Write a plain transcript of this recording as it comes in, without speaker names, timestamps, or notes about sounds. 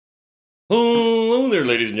Hello there,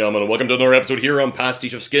 ladies and gentlemen, and welcome to another episode here on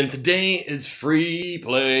Pastiche of Skin. Today is Free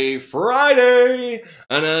Play Friday!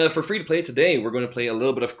 And for Free to Play today, we're going to play a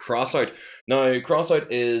little bit of CrossOut. Now, CrossOut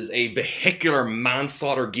is a vehicular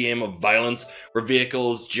manslaughter game of violence where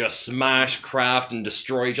vehicles just smash, craft, and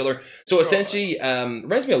destroy each other. So essentially,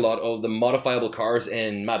 reminds me a lot of the modifiable cars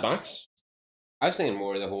in Mad Max. I was thinking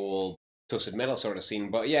more of the whole Twisted Metal sort of scene,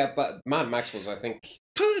 but yeah, but Mad Max was, I think...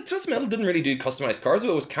 Twisted Metal didn't really do customized cars, but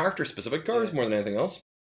it was character-specific cars more than anything else.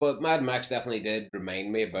 But Mad Max definitely did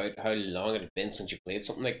remind me about how long it had been since you played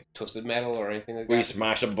something like Twisted Metal or anything like that. We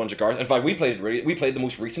smashed up a bunch of cars. In fact, we played the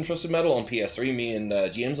most recent Twisted Metal on PS3. Me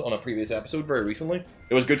and James on a previous episode very recently.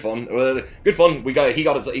 It was good fun. Good fun. He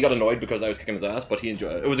got annoyed because I was kicking his ass, but he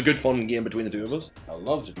enjoyed it. It was a good fun game between the two of us. I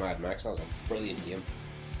loved Mad Max. That was a brilliant game.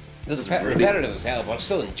 This is repetitive as hell, but I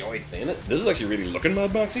still enjoyed playing it. This is actually really looking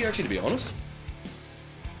Mad Maxy, actually, to be honest.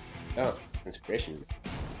 Oh, inspiration.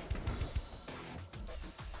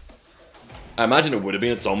 I imagine it would have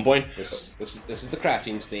been at some point. This is the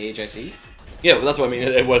crafting stage, I see. Yeah, well, that's what I mean.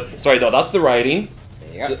 It was. Sorry, though, that's the riding.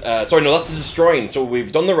 Yeah. Sorry, no, that's the destroying. So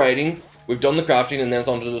we've done the riding, we've done the crafting, and then it's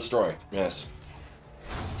on to the destroy. Yes.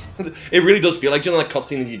 It really does feel like, you know, that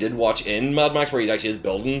cutscene that you did watch in Mad Max where he actually is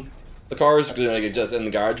building the cars, like just in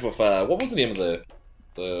the garage with what was the name of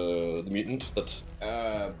the mutant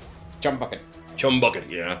that? Chum Bucket. Chum Bucket,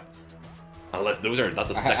 yeah.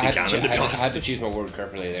 That's a sexy cannon, to be honest. I had to choose my word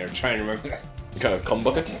carefully there, trying to remember that. Kind of cum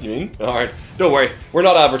bucket, you mean? Alright, don't worry, we're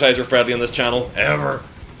not advertiser friendly on this channel, ever.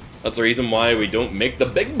 That's the reason why we don't make the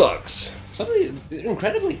big bucks. Something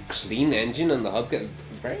incredibly clean engine and the hub get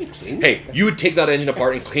very clean. Hey, you would take that engine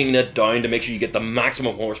apart and clean it down to make sure you get the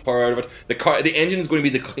maximum horsepower out of it. The engine is going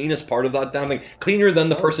to be the cleanest part of that damn thing. Cleaner than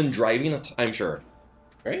the person driving it, I'm sure.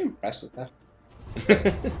 Very impressed with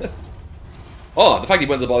that. Oh, the fact he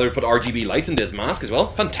went to the bother to put RGB lights into his mask as well.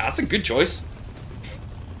 Fantastic, good choice.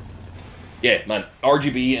 Yeah, man,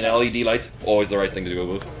 RGB and LED lights, always the right thing to go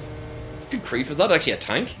with. Good grief, is that actually a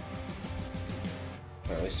tank?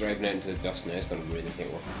 Well, he's driving out into the dust now, it's going to really take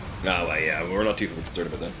work. Ah, well, yeah, we're not too concerned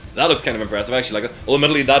about that. That looks kind of impressive, actually. Like, well,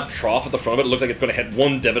 admittedly, that trough at the front of it looks like it's going to hit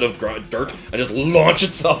one divot of dirt and just launch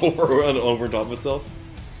itself over top of itself.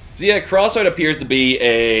 So yeah, CrossOut appears to be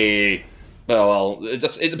a... Well,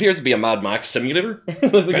 it appears to be a Mad Max simulator.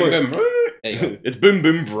 Boom, boom. There you go. It's boom,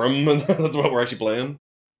 boom, vroom, and that's what we're actually playing.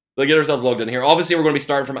 So get ourselves logged in here. Obviously, we're going to be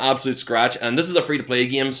starting from absolute scratch, and this is a free-to-play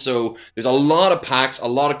game, so there's a lot of packs, a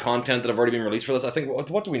lot of content that have already been released for this. I think,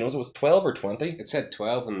 what do we know? So it was 12 or 20? It said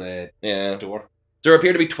 12 in the store. There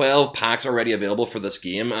appear to be 12 packs already available for this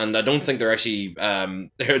game, and I don't think they're actually,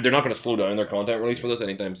 they're not going to slow down their content release for this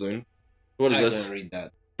anytime soon. What is this? I didn't read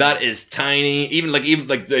that. That is tiny. Even like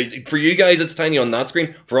for you guys, it's tiny on that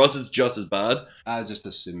screen. For us, it's just as bad. I just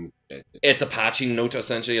assume it's a patching note,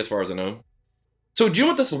 essentially, as far as I know. So, do you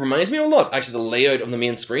know what this reminds me of a lot? Actually, the layout of the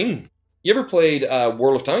main screen. You ever played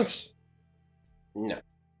World of Tanks? No.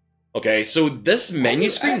 Okay, so this menu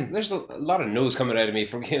screen... There's a lot of no's coming out of me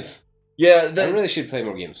from games. Yeah, I really should play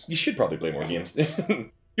more games. You should probably play more games. You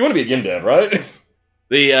want to be a game dev, right?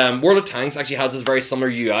 The World of Tanks actually has this very similar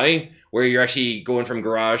UI, where you're actually going from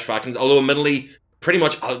garage factions, although admittedly, pretty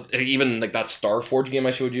much, even like that Starforge game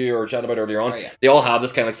I showed you or chatted about earlier on, they all have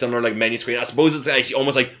this kind of like similar like menu screen. I suppose it's actually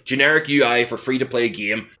almost like generic UI for free-to-play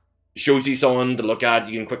game. Shows you someone to look at,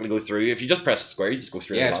 you can quickly go through. If you just press square, you just go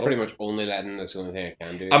straight to the battle. Pretty much only letting, that's the only thing I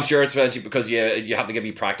can do. I'm sure it's eventually because you have to give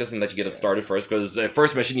you practice and let you get it started first, because the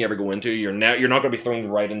first mission you ever go into, you're not going to be thrown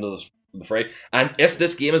right into the fray. And if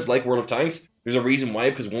this game is like World of Tanks, there's a reason why,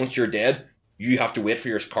 because once you're dead, you have to wait for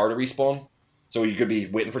your car to respawn. So you could be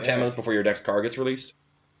waiting for 10 minutes before your next car gets released.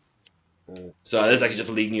 So this is actually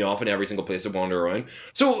just leading you off in every single place to wander around.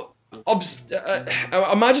 So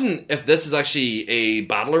imagine if this is actually a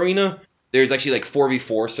battle arena. There's actually like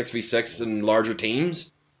 4v4, 6v6 and larger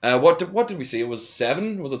teams. What did we see? It was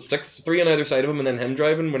 7? Was it 6? 3 on either side of him and then him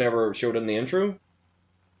driving whenever it showed in the intro?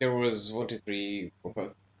 There was 1, 2, 3,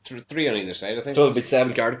 3 on either side, I think. So it'd be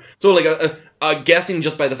 7 card. So like guessing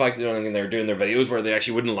just by the fact that they're doing their videos where they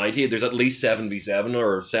actually wouldn't lie to you, there's at least 7v7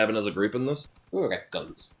 or 7 as a group in this. Oh, I got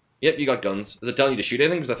guns. Yep, you got guns. Is it telling you to shoot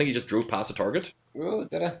anything? Because I think you just drove past a target. Oh,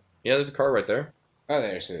 did I? Yeah, there's a car right there. Oh,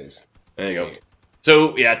 there it is. There you go.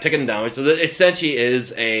 So, yeah, ticking damage. So, it essentially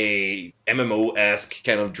is a MMO-esque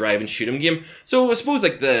kind of drive and shoot 'em game. So, I suppose,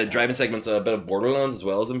 like, the driving segment's a bit of Borderlands as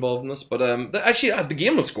well is involved in this. But, actually, the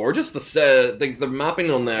game looks gorgeous. The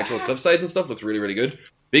mapping on the actual cliffsides and stuff looks really, really good.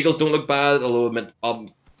 Vehicles don't look bad, although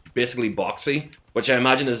basically boxy, which I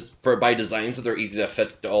imagine is by design, so they're easy to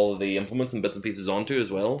fit all of the implements and bits and pieces onto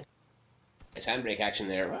as well. It's handbrake action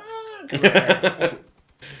there.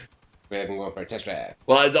 Go ahead and go for a test drive.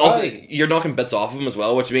 Well, it's also, Aye. you're knocking bits off of them as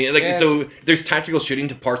well, which means like Yeah, so. There's tactical shooting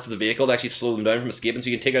to parts of the vehicle to actually slow them down from escaping, so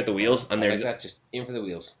you can take out the wheels, and I like there's that. Just aim for the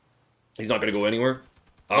wheels. he's not going to go anywhere.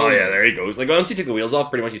 Oh yeah, there he goes. Like once you take the wheels off,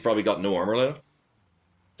 pretty much he's probably got no armor left.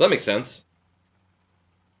 So that makes sense.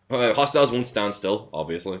 Hostiles won't stand still,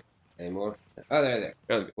 obviously. Any more? Oh, there.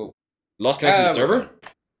 Oh. Lost connection to the server.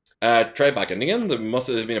 Well, Try back in again. There must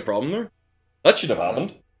have been a problem there. That should have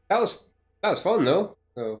happened. That was fun though.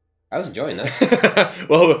 So I was enjoying that.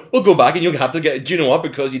 Well, we'll go back and you'll have to get. Do you know what?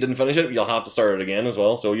 Because you didn't finish it, you'll have to start it again as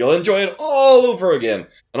well. So you'll enjoy it all over again.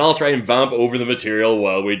 And I'll try and vamp over the material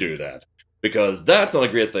while we do that, because that's not a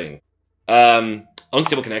great thing.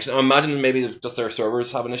 Unstable connection. I imagine maybe just their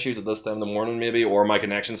servers having issues at this time in the morning, maybe, or my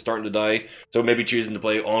connection's starting to die. So maybe choosing to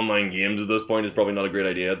play online games at this point is probably not a great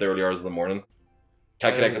idea at the early hours of the morning.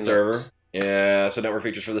 Can't connect the server. Yeah, so network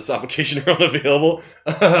features for this application are unavailable.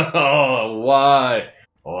 Oh, why?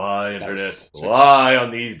 Why, internet? Why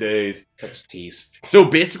on these days? Such tease. So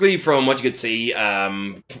basically, from what you could see,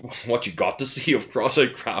 what you got to see of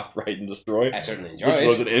CrossOut Craft, Ride, and Destroy, I certainly enjoyed which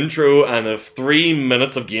was an intro and 3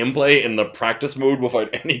 minutes of gameplay in the practice mode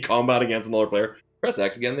without any combat against another player. Press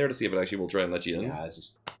X again there to see if it actually will try and let you in. Yeah, it's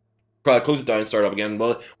just Probably close it down and start up again.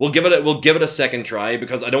 Well, we'll give it a second try,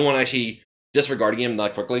 because I don't want to actually disregard a game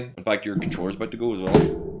that quickly. In fact, your controller's about to go as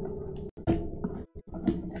well.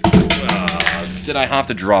 Did I have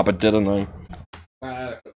to drop it, didn't I?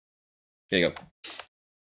 Here you go.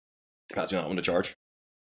 Pass me that one to charge.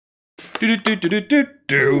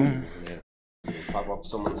 Do. pop up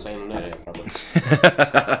someone saying that probably.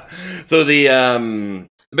 So the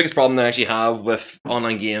biggest problem that I actually have with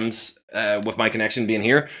online games, with my connection being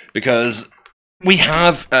here, because we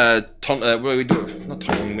have we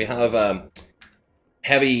have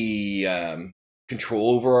heavy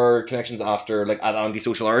control over our connections after like at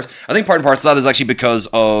anti-social hours. I think part and parcel of that is actually because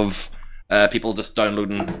of people just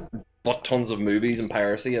downloading butt tons of movies and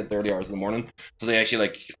piracy at the early hours of the morning. So they actually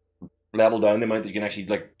like level down the amount that you can actually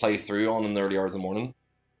like play through on in the early hours of the morning.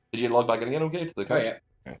 Did you log back in again? Okay, to the code? Oh yeah.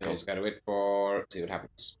 Cool. Just gotta wait for see what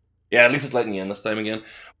happens. Yeah, at least it's letting you in this time again.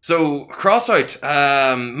 So CrossOut,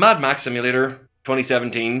 Mad Max Simulator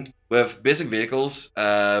 2017 with basic vehicles,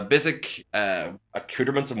 basic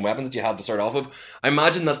accoutrements and weapons that you have to start off with. I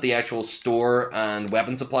imagine that the actual store and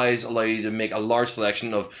weapon supplies allow you to make a large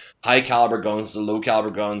selection of high caliber guns to low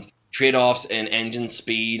caliber guns, trade-offs in engine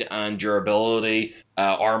speed and durability,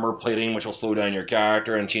 armor plating, which will slow down your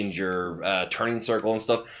character and change your turning circle and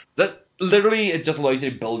stuff. That literally, it just allows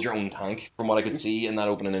you to build your own tank, from what I could see in that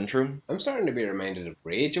opening intro. I'm starting to be reminded of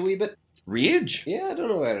Rage a wee bit. Rage? Yeah, I don't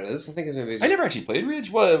know what it is. I think it's maybe just... I never actually played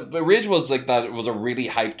Rage. Well, but Rage was like that. It was a really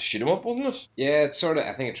hyped shoot 'em up, wasn't it? Yeah, it's sort of.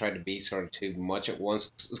 I think it tried to be sort of too much at once.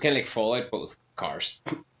 It was kind of like Fallout, but with cars.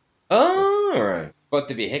 Oh, alright. But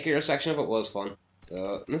the vehicular section of it was fun.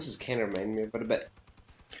 So this is kind of reminding me of it a bit.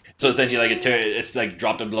 So essentially, like it's like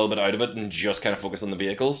dropped a little bit out of it and just kind of focused on the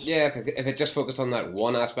vehicles. Yeah, if it just focused on that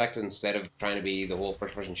one aspect instead of trying to be the whole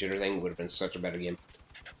first-person shooter thing, it would have been such a better game.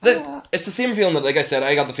 It's the same feeling that, like I said,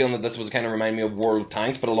 I got the feeling that this was kind of remind me of World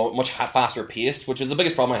Tanks, but a lot much faster paced, which is the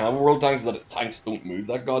biggest problem I have with World Tanks, is that tanks don't move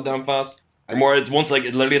that goddamn fast. Or more, it's more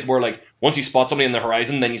like once you spot somebody in the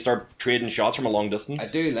horizon, then you start trading shots from a long distance.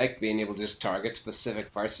 I do like being able to just target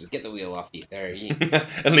specific parts. Just get the wheel off you. There you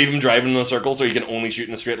and leave them driving in a circle so you can only shoot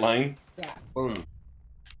in a straight line. Yeah, boom.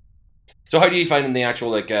 So how do you find in the actual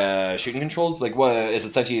like shooting controls? Like, what is it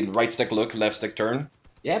essentially right stick look, left stick turn?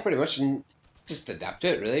 Yeah, pretty much. And just adapt to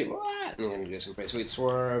it, really. What? And I'm going to do some pretty sweet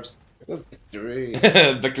swerves. Victory.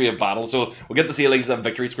 Victory of battle. So we'll get to see at least that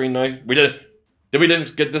victory screen now. Did we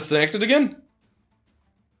just get disconnected again?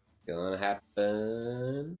 Gonna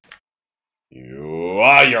happen.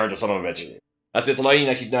 You're the son of a bitch. That's it. It's allowing you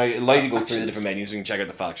actually now allow you to go through the different menus so you can check out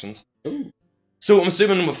the factions. Ooh. So I'm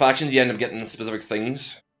assuming with factions you end up getting specific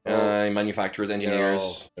things. Manufacturers,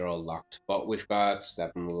 engineers. They're all locked. But we've got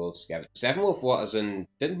Steppenwolf. Steppenwolf, what? As in,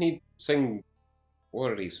 didn't he sing? What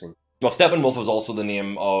did he sing? Well, Steppenwolf was also the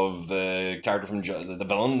name of the character from the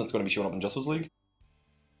villain that's going to be showing up in Justice League.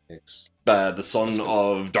 The son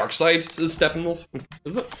of Darkseid is Steppenwolf,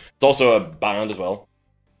 isn't it? It's also a band as well.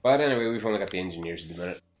 But anyway, we've only got the engineers at the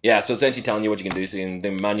minute. Yeah, so essentially telling you what you can do, so you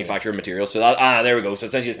can manufacture materials. So that there we go. So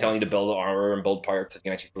essentially, it's telling you to build armor and build parts that you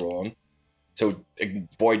can actually throw on. So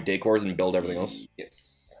avoid decors and build everything else.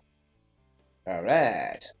 Yes. All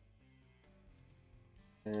right.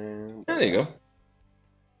 There you go.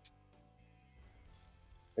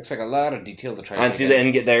 Looks like a lot of detail to try and see the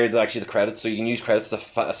end get there. Actually, the credits. So you can use credits to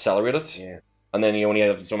accelerate it. Yeah. And then you only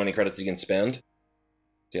have so many credits you can spend. So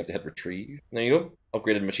you have to hit retrieve. There you go.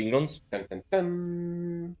 Upgraded machine guns. Dun, dun,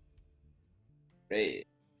 dun. Great.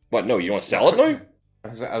 What? No, you want to sell it now? I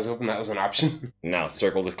was hoping that was an option. No,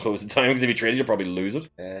 circle to close the time, because if you trade it, you'll probably lose it.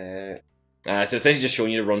 So it's essentially just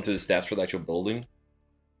showing you to run through the steps for the actual building.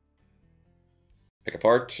 Pick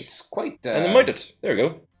apart. It's quite... and then mount it. There we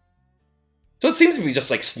go. So it seems to be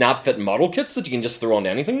just like snap-fit model kits that you can just throw onto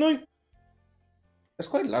anything now. There's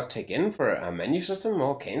quite a lot to take in for a menu system,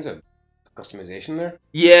 all kinds of customization there.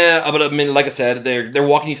 Yeah, but I mean, like I said, they're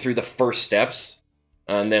walking you through the first steps,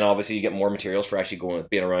 and then obviously you get more materials for actually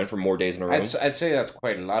being around for more days in a row. I'd say that's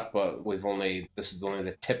quite a lot, but this is only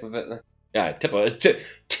the tip of it. Yeah, tip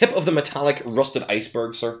of the metallic rusted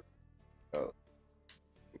iceberg, sir. Oh.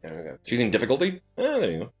 Yeah, choosing difficulty. There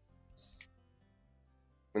you go.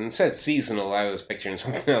 When it said seasonal, I was picturing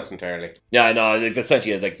something else entirely. Yeah, I know. Like,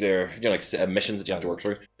 essentially, like they're like missions that you have to work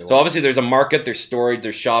through. So obviously, there's a market, there's storage,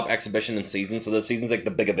 there's shop, exhibition, and season. So the season's like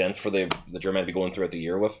the big events for that you're meant to be going throughout the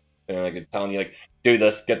year with. Like telling you like do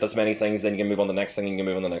this, get this many things, then you can move on to the next thing, and you can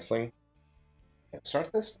move on to the next thing. Start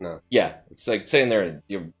this? No. Yeah, it's like saying there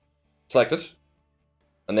you select it,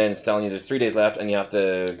 and then it's telling you there's 3 days left, and you have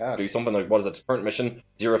to do something like, what is it? Current mission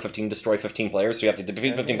 0-15, destroy 15 players. So you have to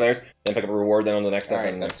defeat 15 players, then pick up a reward, then on the next step,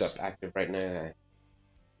 and the next step. Active right now.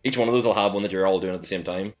 Each one of those will have one that you're all doing at the same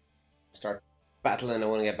time. Start battling. I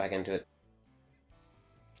want to get back into it.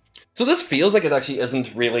 So this feels like it actually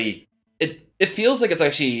isn't really. It feels like it's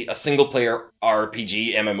actually a single player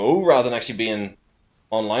RPG MMO rather than actually being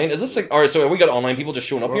online. Is this like, alright? So have we got online people just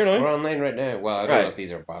showing up here now? We're online right now. Well, I don't know if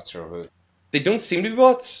these are bots or who. They don't seem to be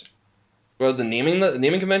bots. Well, the naming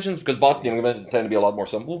conventions, because bots naming conventions tend to be a lot more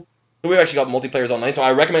simple. So we've actually got multiplayers online. So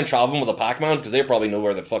I recommend traveling with a Pac-Man because they probably know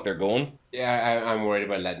where the fuck they're going. Yeah, I'm worried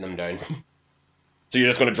about letting them down. So you're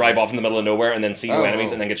just going to drive off in the middle of nowhere and then see no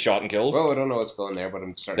enemies and then get shot and killed? Well, I don't know what's going there, but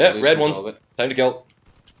I'm starting to lose red control ones. of it. Time to kill.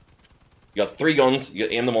 You got 3 guns. You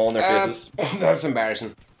aim them all in their faces. That's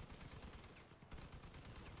embarrassing.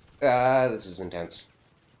 This is intense.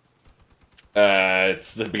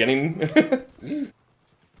 It's the beginning.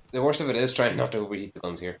 The worst of it is trying not to overheat the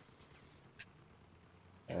guns here.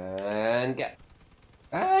 And get...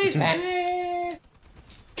 he's back!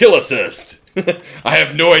 Kill assist! I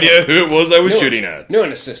have no idea who it was I was shooting at. No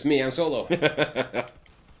one assist me, I'm solo.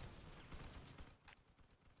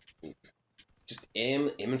 Just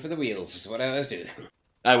aiming for the wheels is what I always do.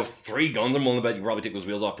 With 3 guns, I'm willing to bet you can probably take those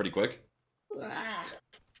wheels off pretty quick.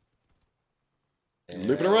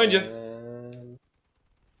 Looping around you.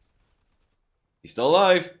 He's still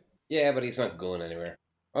alive. Yeah, but he's not going anywhere.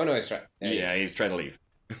 Oh no, he's trying. Yeah, he's trying to leave.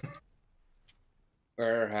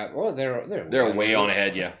 They're way on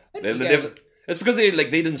ahead. Yeah, it's because they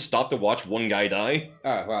didn't stop to watch one guy die.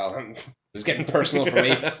 Oh well, it was getting personal for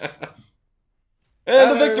me.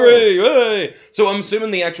 And the victory! Hey! So I'm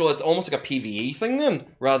assuming it's almost like a PvE thing then,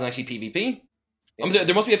 rather than actually PvP.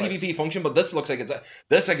 There must be a PvP function, but this looks like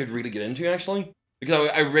this I could really get into actually.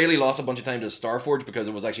 Because I really lost a bunch of time to Starforge because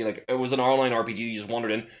it was actually like, it was an online RPG, you just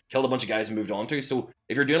wandered in, killed a bunch of guys and moved on to. So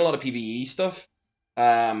if you're doing a lot of PvE stuff,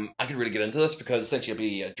 I could really get into this because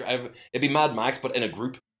essentially it'd be Mad Max, but in a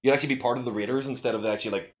group. You'd actually be part of the raiders instead of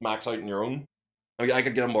actually like max out on your own. I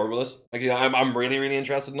could get on board with this. I'm really, really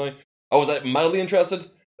interested now. I was mildly interested.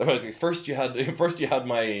 First you had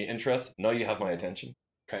my interest, now you have my attention.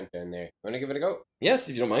 Countdown there. Want to give it a go? Yes,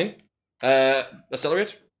 if you don't mind.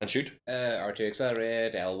 Accelerate. And shoot. R2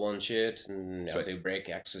 accelerate, L1 shoot, and L2 brake,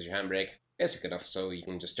 X is your handbrake. Basic enough, so you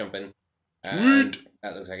can just jump in. And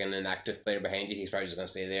that looks like an inactive player behind you. He's probably just going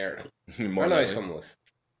to stay there. More now he's coming with.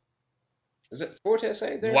 Is it 4 to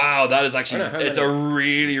SA there? Wow, that is actually... It's a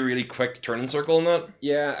really, really quick turning circle in that.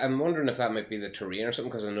 Yeah, I'm wondering if that might be the terrain or something,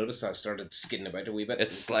 because I noticed that started skidding about a wee bit.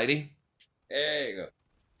 It's slidey. There you go.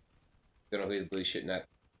 Don't know who the blue's shooting at.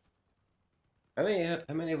 How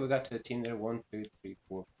many have we got to the team there? 1, 2, 3,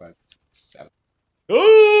 4, 5, 6, 7.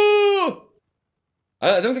 Oh!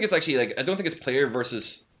 I don't think it's actually I don't think it's player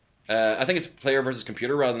versus. I think it's player versus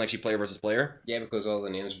computer rather than actually player versus player. Yeah, because all the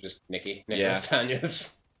names are just Nicholas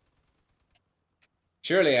Daniels.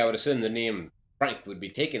 Surely, I would assume the name Frank would be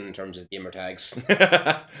taken in terms of gamer tags.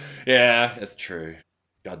 Yeah, it's true.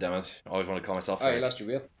 God damn it! I always want to call myself Frank. Oh, you lost your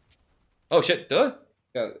wheel. Oh shit! Did I?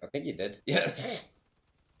 Yeah, I think you did. Yes.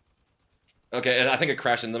 Okay, and I think I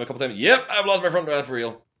crashed into them a couple times. Yep, I've lost my front drive for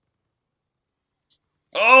real.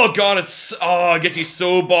 Oh god, it gets you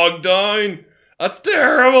so bogged down. That's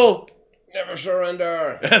terrible. Never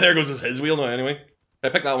surrender. There goes his wheel now. Anyway, can I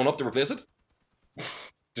pick that one up to replace it?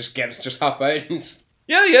 Just hop out.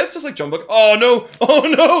 Yeah, it's just like jump book. Oh no! Oh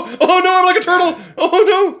no! Oh no! I'm like a turtle.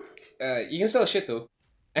 Oh no! You can still shit though.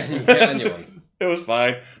 And you get a new one. It was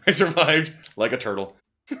fine. I survived like a turtle.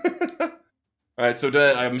 Alright, so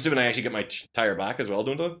I'm assuming I actually get my tire back as well,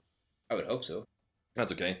 don't I? I would hope so.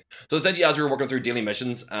 That's okay. So essentially, as we were working through daily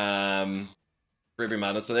missions, for every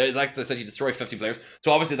madness, so they like essentially destroy 50 players.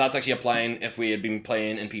 So obviously, that's actually applying if we had been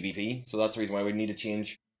playing in PvP. So that's the reason why we need to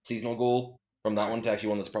change seasonal goal from that one to actually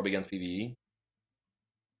one that's probably against PvE.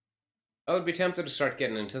 I would be tempted to start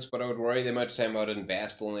getting into this, but I would worry the amount of time I would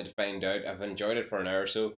invest only to find out I've enjoyed it for an hour or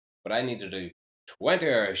so, but I need to do 20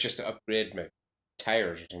 hours just to upgrade my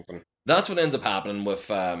tires or something. That's what ends up happening with,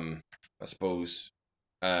 I suppose.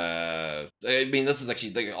 I mean, this is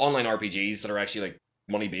actually like online RPGs that are actually like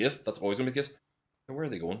money based. That's always gonna be the case. Where are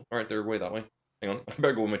they going? All right, they're way that way. Hang on, I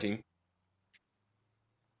better go with my team.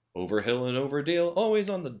 Over hill and over dale, always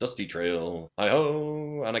on the dusty trail. Hi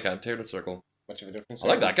ho, and I can't tear the circle. Much of a difference. I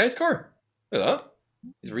like that guy's car. Look at that.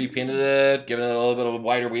 He's repainted it, given it a little bit of a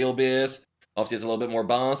wider wheelbase. Obviously, it's a little bit more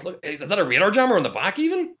balanced. Look, is that a radar jammer on the back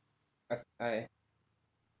even? I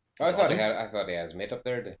That's thought awesome. I thought he had his mate up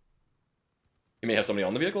there. You may have somebody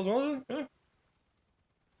on the vehicle as well. Yeah.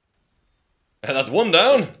 That's one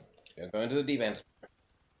down. You're going to the deep end.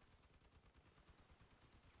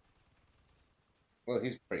 Well,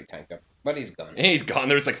 he's pretty tanked up, but he's gone. He's gone.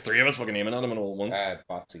 There's like 3 of us fucking aiming at him in all at once.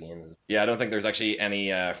 Bots again. Yeah, I don't think there's actually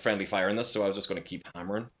any friendly fire in this, so I was just going to keep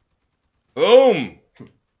hammering. Boom!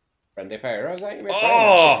 Friendly fire. I was like,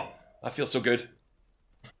 oh! That feels so good.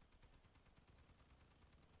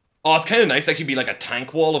 Oh, it's kind of nice to actually be like a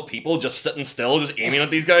tank wall of people just sitting still, just aiming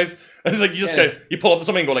at these guys. It's like you just you pull up to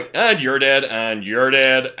somebody and go like, and you're dead, and you're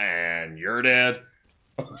dead, and you're dead.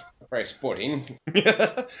 Very sporting.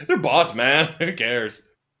 Yeah, they're bots, man. Who cares?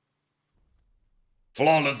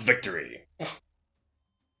 Flawless victory.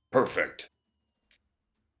 Perfect.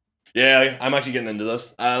 Yeah, I'm actually getting into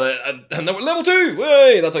this. And then we're level 2!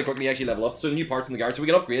 Way! That's how quickly you actually level up. So new parts in the guard, so we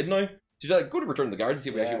can upgrade now. So go to return to the guard and see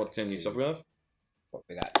if we actually what kind of new stuff we have. What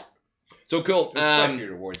we got. So cool. There's quite a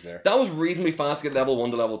few rewards there. That was reasonably fast to get level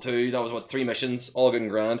 1 to level 2. That was, what, 3 missions, all good and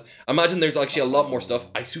grand. Imagine there's actually a lot more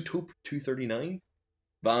stuff. Isotope 239.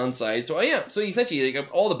 Van side. So yeah, so essentially you got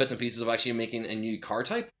all the bits and pieces of actually making a new car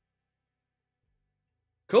type.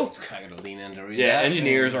 Cool. Kind of lean into yeah,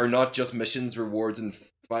 engineers are not just missions, rewards, and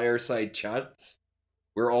fireside chats.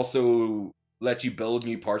 We're also let you build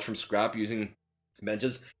new parts from scrap using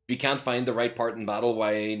benches. If you can't find the right part in battle,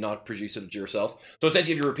 why not produce it yourself? So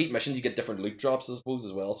essentially, if you repeat missions, you get different loot drops, I suppose,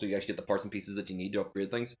 as well. So you actually get the parts and pieces that you need to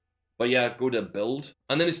upgrade things. But yeah, go to build.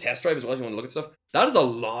 And then there's test drive as well if you want to look at stuff. That is a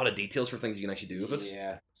lot of details for things you can actually do with it.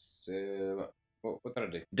 Yeah. So, what did I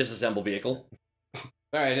do? Disassemble vehicle.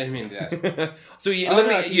 Sorry, I didn't mean that. So you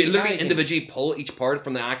literally individually pull each part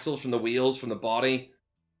from the axles, from the wheels, from the body,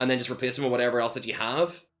 and then just replace them with whatever else that you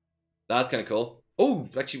have. That's kind of cool. Oh,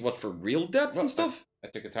 actually, what, for real depth and stuff? I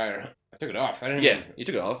took a tire. I took it off. I didn't. Yeah, you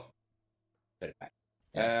took it off. Put it back.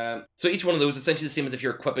 So each one of those is essentially the same as if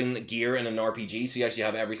you're equipping gear in an RPG, so you actually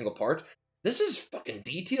have every single part. This is fucking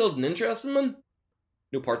detailed and interesting, man.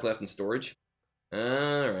 No parts left in storage.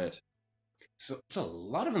 Alright. So it's a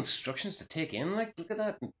lot of instructions to take in, like, look at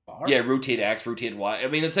that bar. Yeah, rotate X, rotate Y. I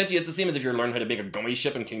mean, essentially, it's the same as if you're learning how to make a gummy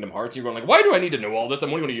ship in Kingdom Hearts. You're going like, why do I need to know all this? I'm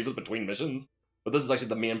only going to use it between missions. But this is actually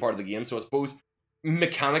the main part of the game, so I suppose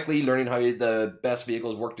mechanically learning how the best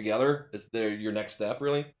vehicles work together is your next step,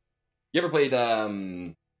 really. You ever played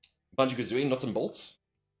Banjo-Kazooie, Nuts and Bolts?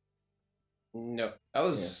 No. That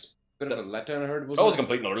was a bit of a letdown, I heard. That was a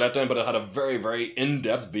complete another letdown, but it had a very, very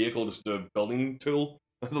in-depth vehicle building tool.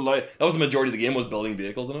 That was the majority of the game, was building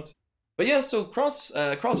vehicles in it. But yeah, so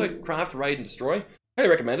CrossOut Craft, Ride, and Destroy. Highly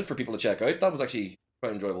recommended for people to check out. That was actually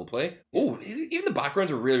quite enjoyable to play. Oh, even the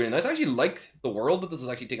backgrounds were really, really nice. I actually liked the world that this is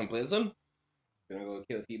actually taking place in. Gonna go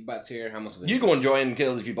kill a few bots here. How much? You go and join and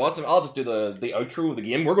kill a few bots. I'll just do the outro of the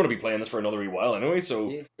game. We're going to be playing this for another wee while anyway.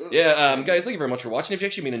 So yeah, guys, thank you very much for watching. If you've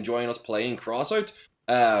actually been enjoying us playing CrossOut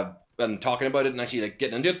and talking about it and actually like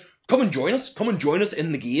getting into it, come and join us. Come and join us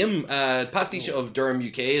in the game. Pastiche of Durham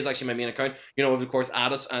UK is actually my main account. You know, of course,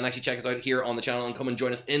 add us and actually check us out here on the channel and come and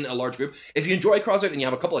join us in a large group. If you enjoy CrossOut and you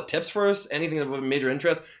have a couple of tips for us, anything of major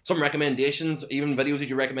interest, some recommendations, even videos that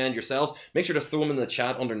you recommend yourselves, make sure to throw them in the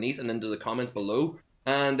chat underneath and into the comments below.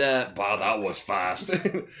 And wow, that was fast.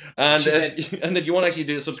 and if you want to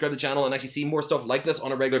actually subscribe to the channel and actually see more stuff like this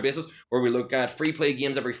on a regular basis, where we look at free play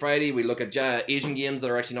games every Friday, we look at Asian games that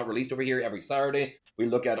are actually not released over here every Saturday, we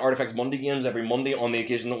look at Artifacts Monday games every Monday on the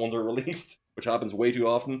occasion that ones are released, which happens way too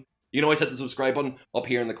often. You can always hit the subscribe button up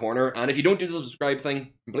here in the corner, and if you don't do the subscribe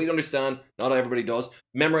thing, completely understand, not everybody does,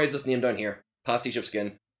 memorize this name down here, Pastiche of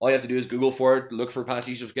Skin. All you have to do is Google for it, look for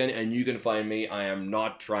Pastiche of Skin, and you can find me. I am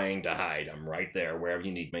not trying to hide. I'm right there wherever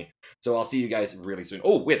you need me. So I'll see you guys really soon.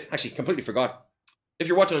 Oh, wait, actually, completely forgot. If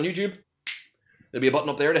you're watching on YouTube, there'll be a button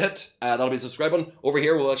up there to hit. That'll be the subscribe button. Over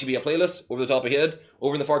here will actually be a playlist. Over the top of your head.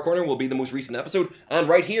 Over in the far corner will be the most recent episode. And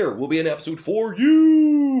right here will be an episode for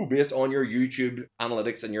you, based on your YouTube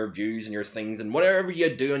analytics and your views and your things and whatever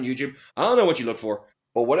you do on YouTube. I don't know what you look for,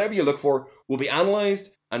 but whatever you look for will be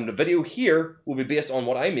analysed, and the video here will be based on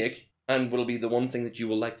what I make, and will be the one thing that you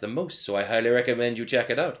will like the most. So I highly recommend you check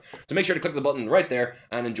it out. So make sure to click the button right there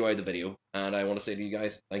and enjoy the video. And I want to say to you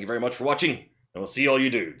guys, thank you very much for watching, and we'll see all you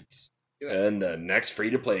dudes in the next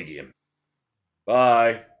free-to-play game.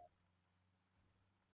 Bye.